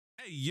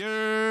Yeah,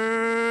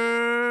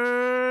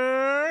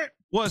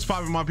 what's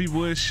poppin', my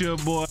people? It's your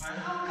boy.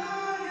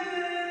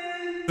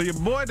 So your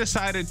boy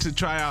decided to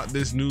try out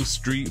this new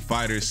Street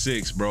Fighter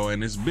 6, bro,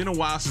 and it's been a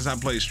while since I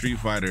played Street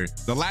Fighter.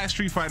 The last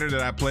Street Fighter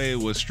that I played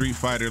was Street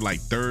Fighter like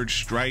Third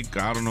Strike.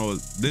 I don't know,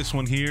 this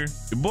one here.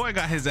 Your boy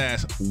got his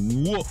ass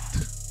whooped.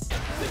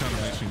 Kind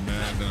of makes me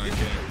mad that I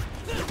can't.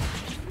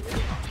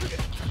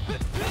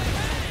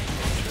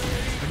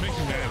 It makes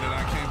me mad that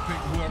I can't pick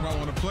whoever I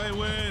want to play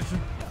with.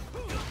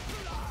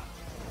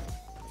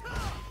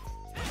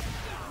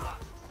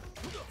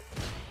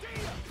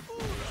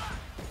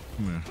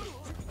 Come here.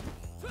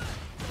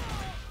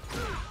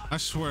 I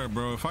swear,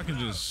 bro, if I can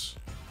just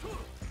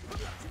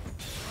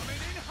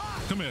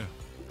come here.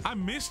 I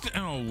missed it.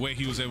 Oh wait,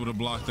 he was able to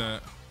block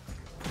that.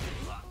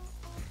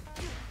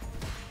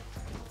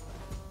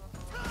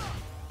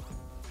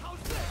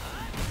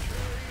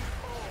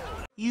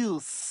 You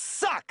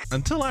suck.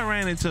 Until I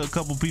ran into a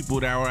couple people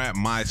that were at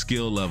my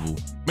skill level.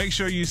 Make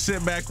sure you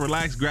sit back,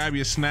 relax, grab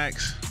your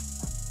snacks,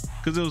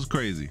 because it was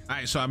crazy. All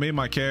right, so I made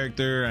my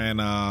character, and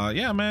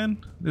yeah, man,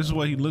 this is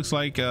what he looks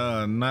like.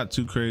 Not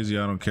too crazy.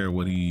 I don't care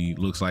what he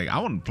looks like. I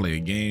want to play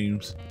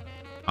games.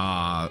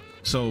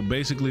 So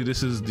basically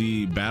this is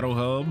the battle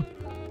hub,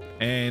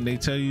 and they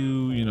tell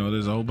you, you know,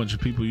 there's a whole bunch of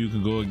people you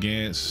can go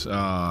against,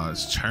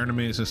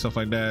 tournaments and stuff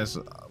like that. It's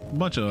a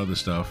bunch of other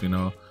stuff, you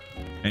know.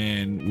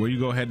 And where you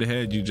go head to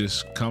head, you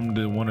just come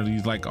to one of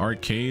these like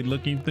arcade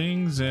looking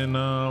things and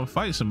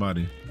fight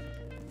somebody.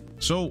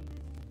 So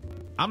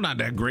I'm not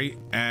that great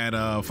at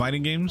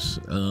fighting games,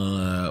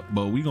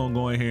 but we gonna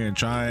go in here and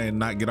try and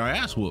not get our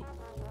ass whooped.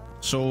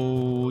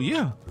 So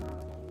yeah,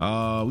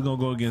 we gonna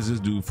go against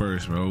this dude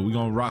first, bro. We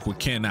gonna rock with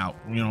Ken out,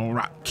 you know,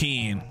 rock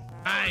Ken.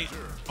 All right.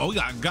 Oh, we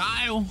got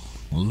Guile.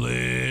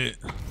 Lit.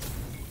 All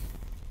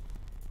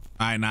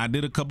right, now I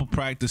did a couple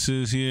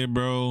practices here,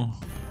 bro.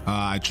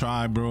 I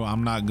tried, bro.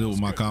 I'm not good with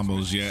my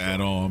combos yet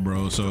at all,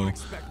 bro. So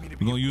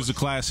we're gonna use the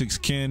classics,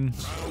 Ken,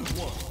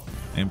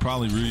 and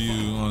probably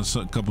Ryu on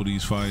a couple of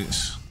these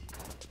fights.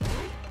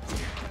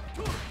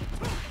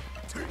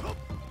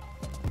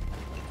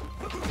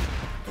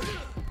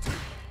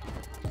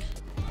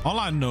 All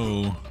I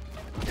know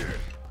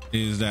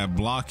is that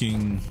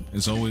blocking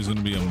is always going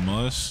to be a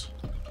must.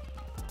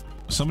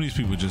 Some of these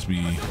people just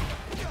be,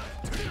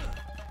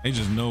 they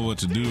just know what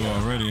to do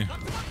already.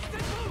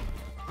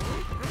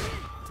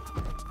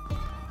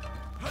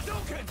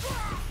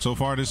 So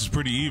far, this is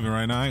pretty even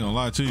right now. I ain't gonna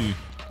lie to you.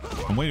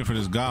 I'm waiting for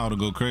this guy to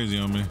go crazy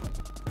on me.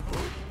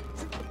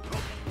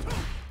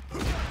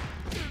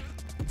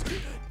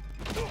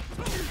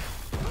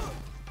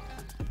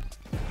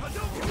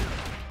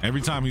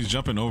 Every time he's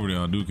jumping over there,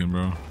 I'm duking,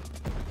 bro.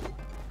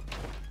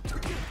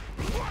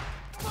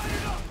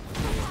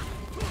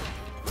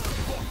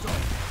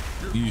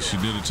 She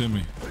did it to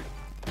me.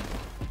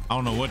 I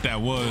don't know what that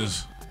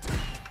was.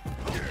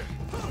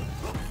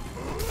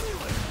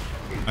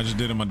 I just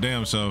did it my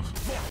damn self.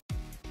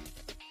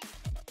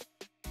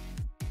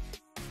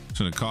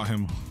 Should have caught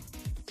him.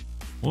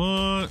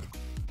 What?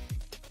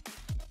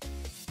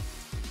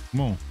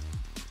 Come on.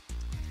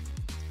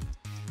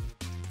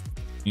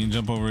 You didn't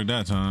jump over it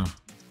that time.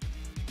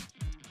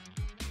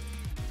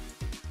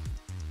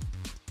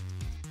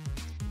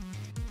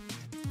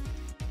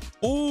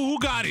 Oh, who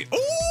got it?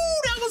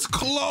 Oh, that was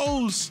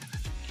close.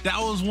 That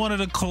was one of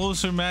the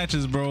closer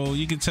matches, bro.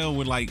 You can tell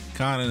we're like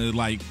kind of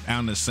like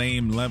on the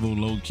same level,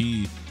 low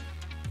key.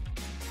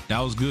 That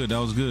was good. That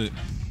was good.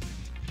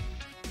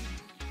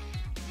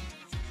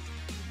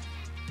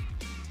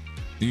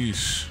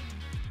 Yeesh.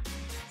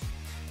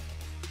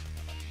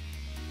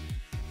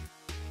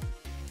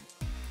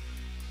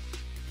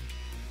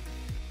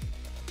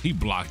 He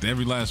blocked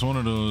every last one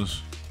of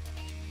those.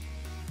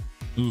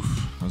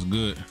 Oof, that's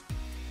good.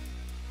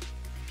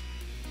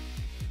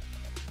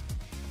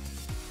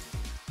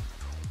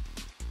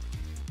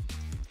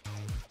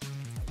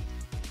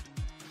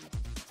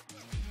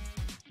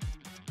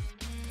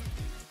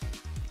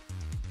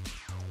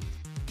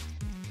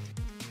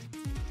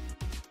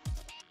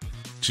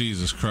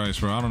 Jesus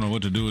Christ, bro. I don't know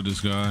what to do with this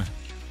guy.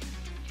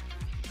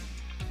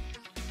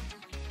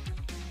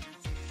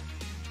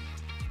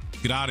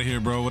 Get out of here,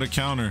 bro. What a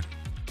counter.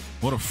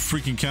 What a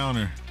freaking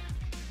counter.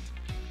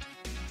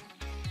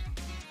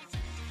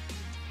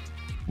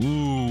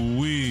 Ooh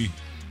wee.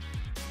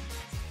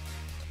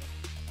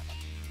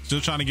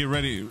 Still trying to get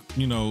ready,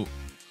 you know,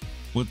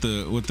 with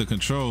the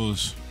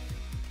controls.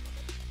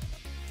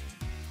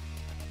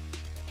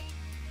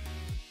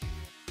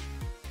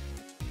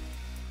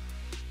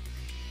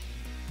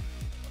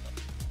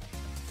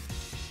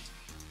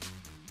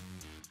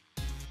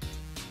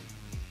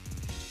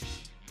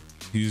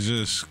 He's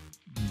just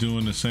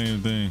doing the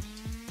same thing.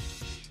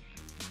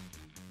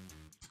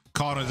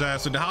 Caught his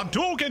ass with the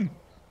Hadouken!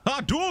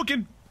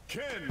 Hadouken!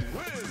 Ken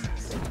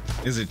wins.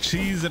 Is it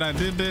cheese that I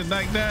did that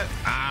like that?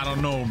 I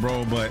don't know,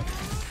 bro, but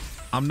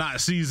I'm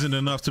not seasoned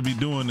enough to be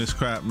doing this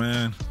crap,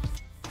 man.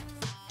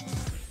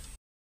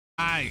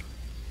 All right,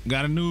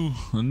 got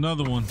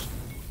another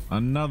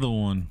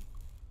one.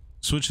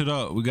 Switch it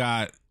up. We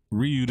got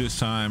Ryu this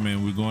time,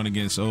 and we're going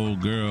against old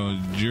girl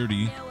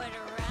Juri.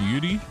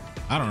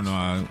 I don't know.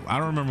 I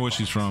don't remember where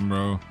she's from,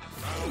 bro.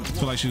 I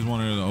feel like she's one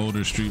of the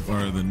older street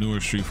or the newer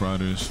Street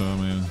Fighters. So,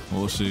 man,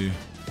 we'll see.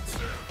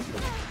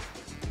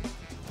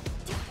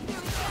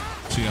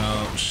 See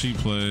how she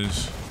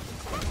plays.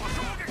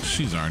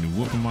 She's already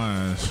whooping my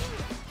ass.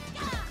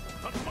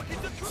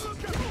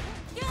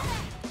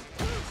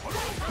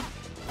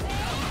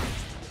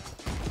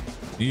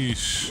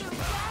 Yeesh.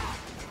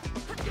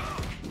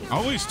 I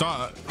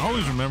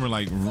always remember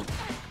like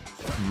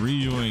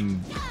Ryu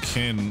and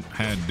Ken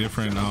had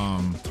different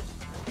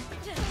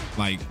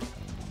like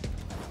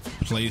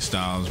play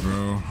styles,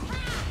 bro.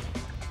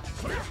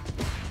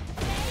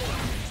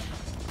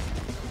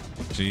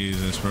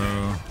 Jesus,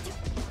 bro.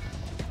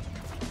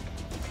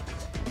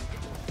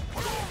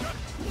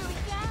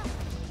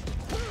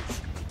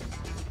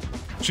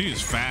 She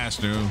is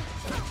fast, dude.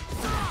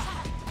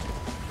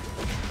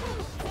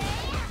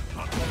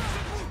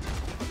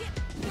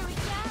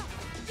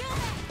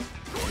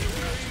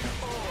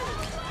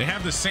 They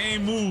have the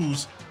same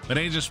moves, but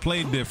they just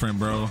play different,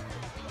 bro.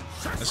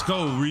 Let's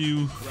go,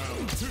 Ryu.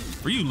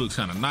 Ryu looks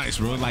kind of nice,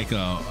 bro. Like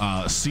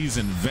a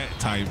seasoned vet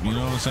type, you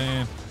know what I'm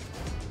saying?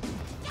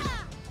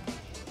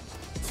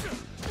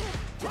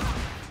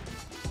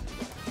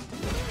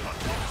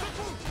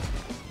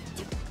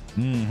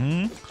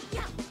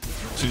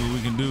 See what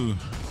we can do.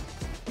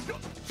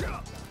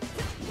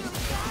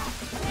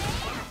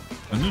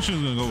 I knew she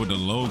was gonna go with the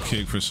low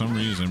kick for some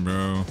reason,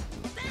 bro.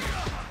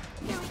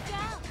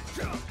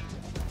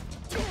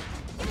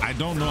 I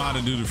don't know how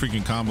to do the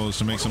freaking combos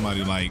to make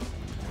somebody like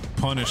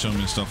punish them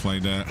and stuff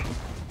like that.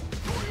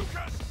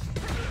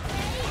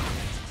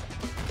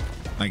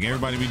 Like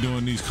everybody be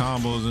doing these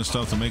combos and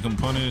stuff to make them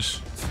punish.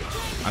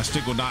 I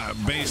stick with that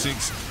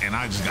basics and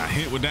I just got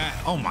hit with that.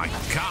 Oh my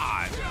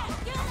God.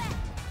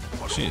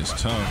 She is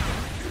tough.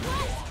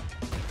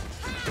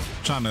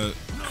 Trying to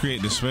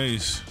create the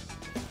space.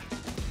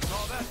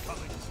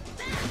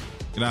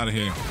 Get out of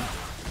here.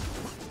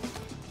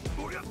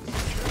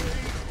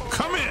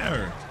 Come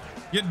here.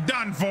 You're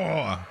done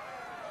for.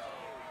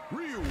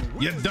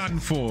 You're done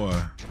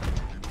for.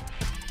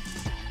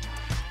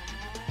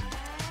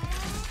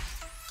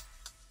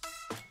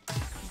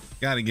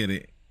 Gotta get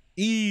it.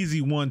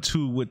 Easy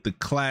 1-2 with the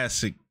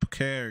classic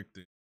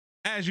character.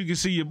 As you can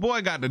see, your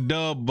boy got the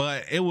dub,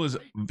 but it was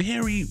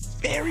very,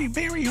 very,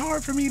 very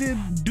hard for me to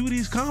do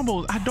these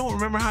combos. I don't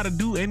remember how to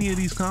do any of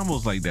these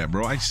combos like that,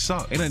 bro. I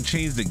suck. It done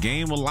changed the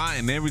game a lot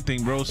and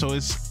everything, bro. So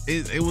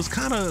it was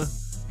kind of,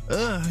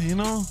 you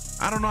know,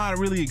 I don't know how to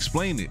really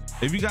explain it.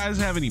 If you guys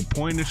have any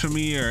pointers for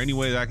me or any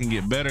way that I can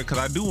get better, because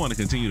I do want to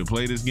continue to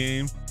play this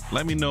game,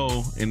 let me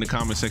know in the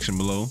comment section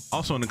below.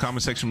 Also in the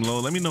comment section below,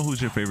 let me know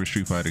who's your favorite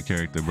Street Fighter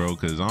character, bro,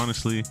 because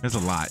honestly, there's a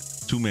lot.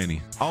 Too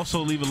many. Also,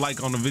 leave a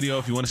like on the video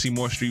if you want to see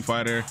more Street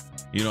Fighter.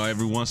 You know,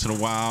 every once in a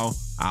while,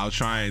 I'll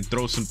try and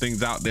throw some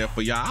things out there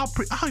for y'all.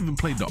 I'll even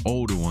play the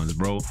older ones,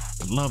 bro.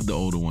 I love the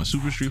older ones.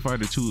 Super Street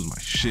Fighter 2 is my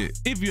shit.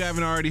 If you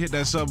haven't already, hit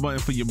that sub button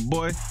for your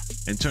boy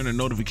and turn the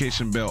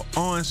notification bell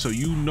on so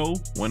you know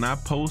when I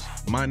post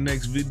my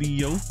next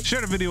video.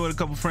 Share the video with a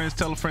couple friends.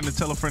 Tell a friend to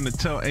tell a friend to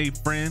tell a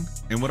friend.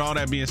 And with all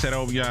that being said, I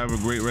hope y'all have a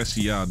great rest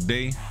of y'all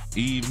day,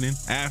 evening,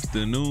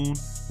 afternoon,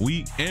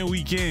 week, and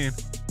weekend.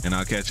 And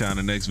I'll catch y'all in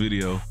the next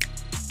video.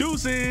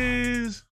 Deuces!